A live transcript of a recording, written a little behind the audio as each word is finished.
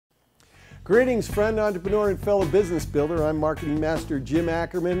Greetings, friend, entrepreneur, and fellow business builder. I'm Marketing Master Jim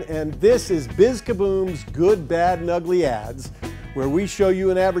Ackerman, and this is BizKaboom's Good, Bad, and Ugly Ads, where we show you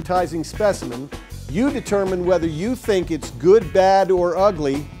an advertising specimen. You determine whether you think it's good, bad, or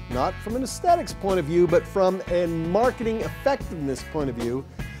ugly, not from an aesthetics point of view, but from a marketing effectiveness point of view,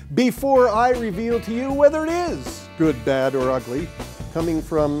 before I reveal to you whether it is good, bad, or ugly, coming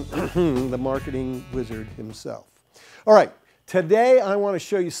from the marketing wizard himself. All right, today I want to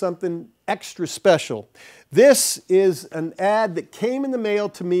show you something extra special. This is an ad that came in the mail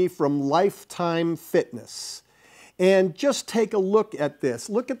to me from Lifetime Fitness. And just take a look at this.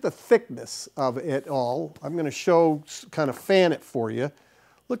 Look at the thickness of it all. I'm going to show, kind of fan it for you.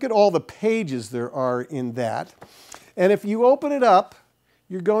 Look at all the pages there are in that. And if you open it up,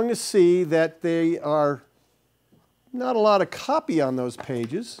 you're going to see that they are not a lot of copy on those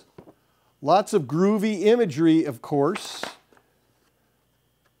pages. Lots of groovy imagery, of course.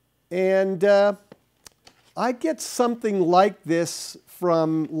 And I get something like this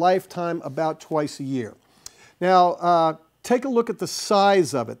from Lifetime about twice a year. Now, take a look at the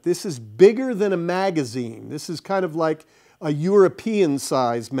size of it. This is bigger than a magazine. This is kind of like a European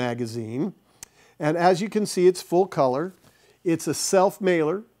size magazine. And as you can see, it's full color. It's a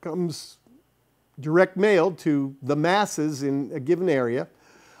self-mailer, comes direct mailed to the masses in a given area.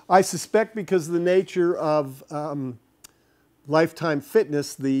 I suspect because of the nature of Lifetime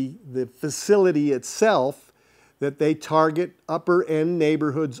Fitness, the facility itself, that they target upper end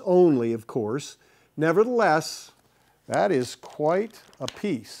neighborhoods only, of course. Nevertheless, that is quite a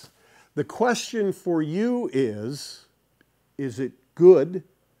piece. The question for you is it good,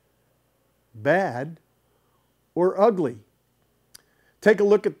 bad, or ugly? Take a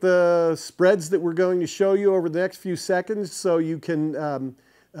look at the spreads that we're going to show you over the next few seconds so you can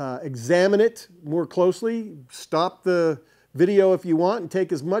examine it more closely. Stop the video if you want and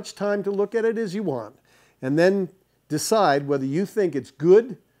take as much time to look at it as you want. And then decide whether you think it's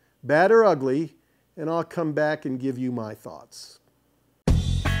good, bad, or ugly, and I'll come back and give you my thoughts.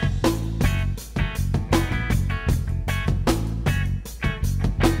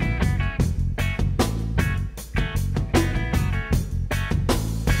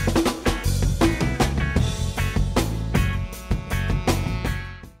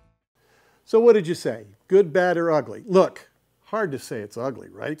 So what did you say? Good, bad, or ugly? Look, hard to say it's ugly,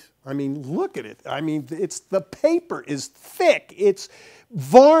 right? I mean, look at it. I mean, the paper is thick. It's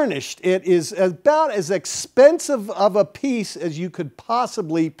varnished. It is about as expensive of a piece as you could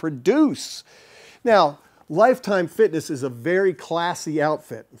possibly produce. Now, Lifetime Fitness is a very classy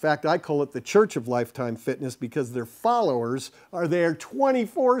outfit. In fact, I call it the Church of Lifetime Fitness because their followers are there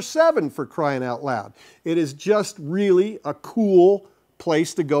 24/7 for crying out loud. It is just really a cool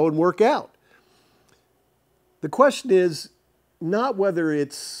place to go and work out. The question is not whether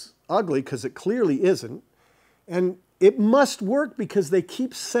it's ugly, because it clearly isn't, and it must work because they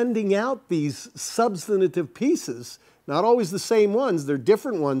keep sending out these substantive pieces, not always the same ones, they're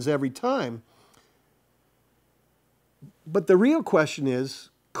different ones every time. But the real question is,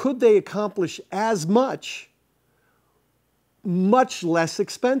 could they accomplish as much less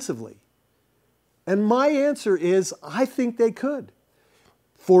expensively? And my answer is, I think they could.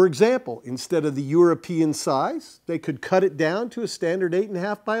 For example, instead of the European size, they could cut it down to a standard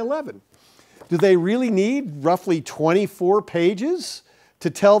 8.5 by 11. Do they really need roughly 24 pages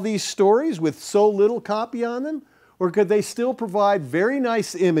to tell these stories with so little copy on them? Or could they still provide very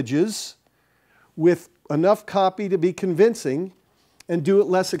nice images with enough copy to be convincing and do it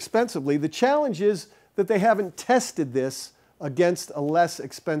less expensively? The challenge is that they haven't tested this against a less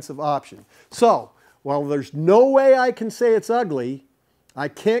expensive option. So, while there's no way I can say it's ugly, I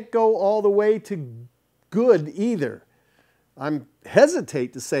can't go all the way to good either. I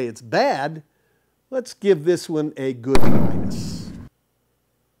hesitate to say it's bad. Let's give this one a good minus.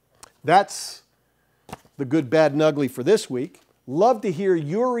 That's the good, bad, and ugly for this week. Love to hear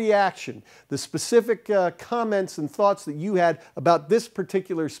your reaction, the specific comments and thoughts that you had about this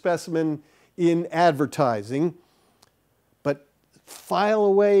particular specimen in advertising. But file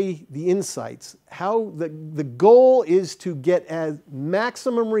away the insights. How the goal is to get a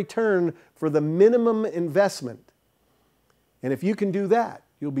maximum return for the minimum investment. And if you can do that,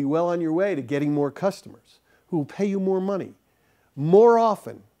 you'll be well on your way to getting more customers who will pay you more money, more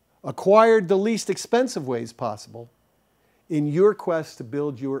often, acquired the least expensive ways possible in your quest to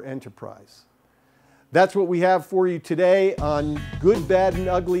build your enterprise. That's what we have for you today on Good, Bad, and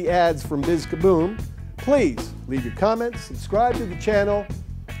Ugly Ads from BizKaboom. Please leave your comments, subscribe to the channel,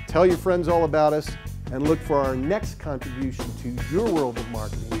 tell your friends all about us, and look for our next contribution to your world of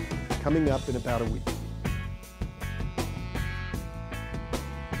marketing coming up in about a week.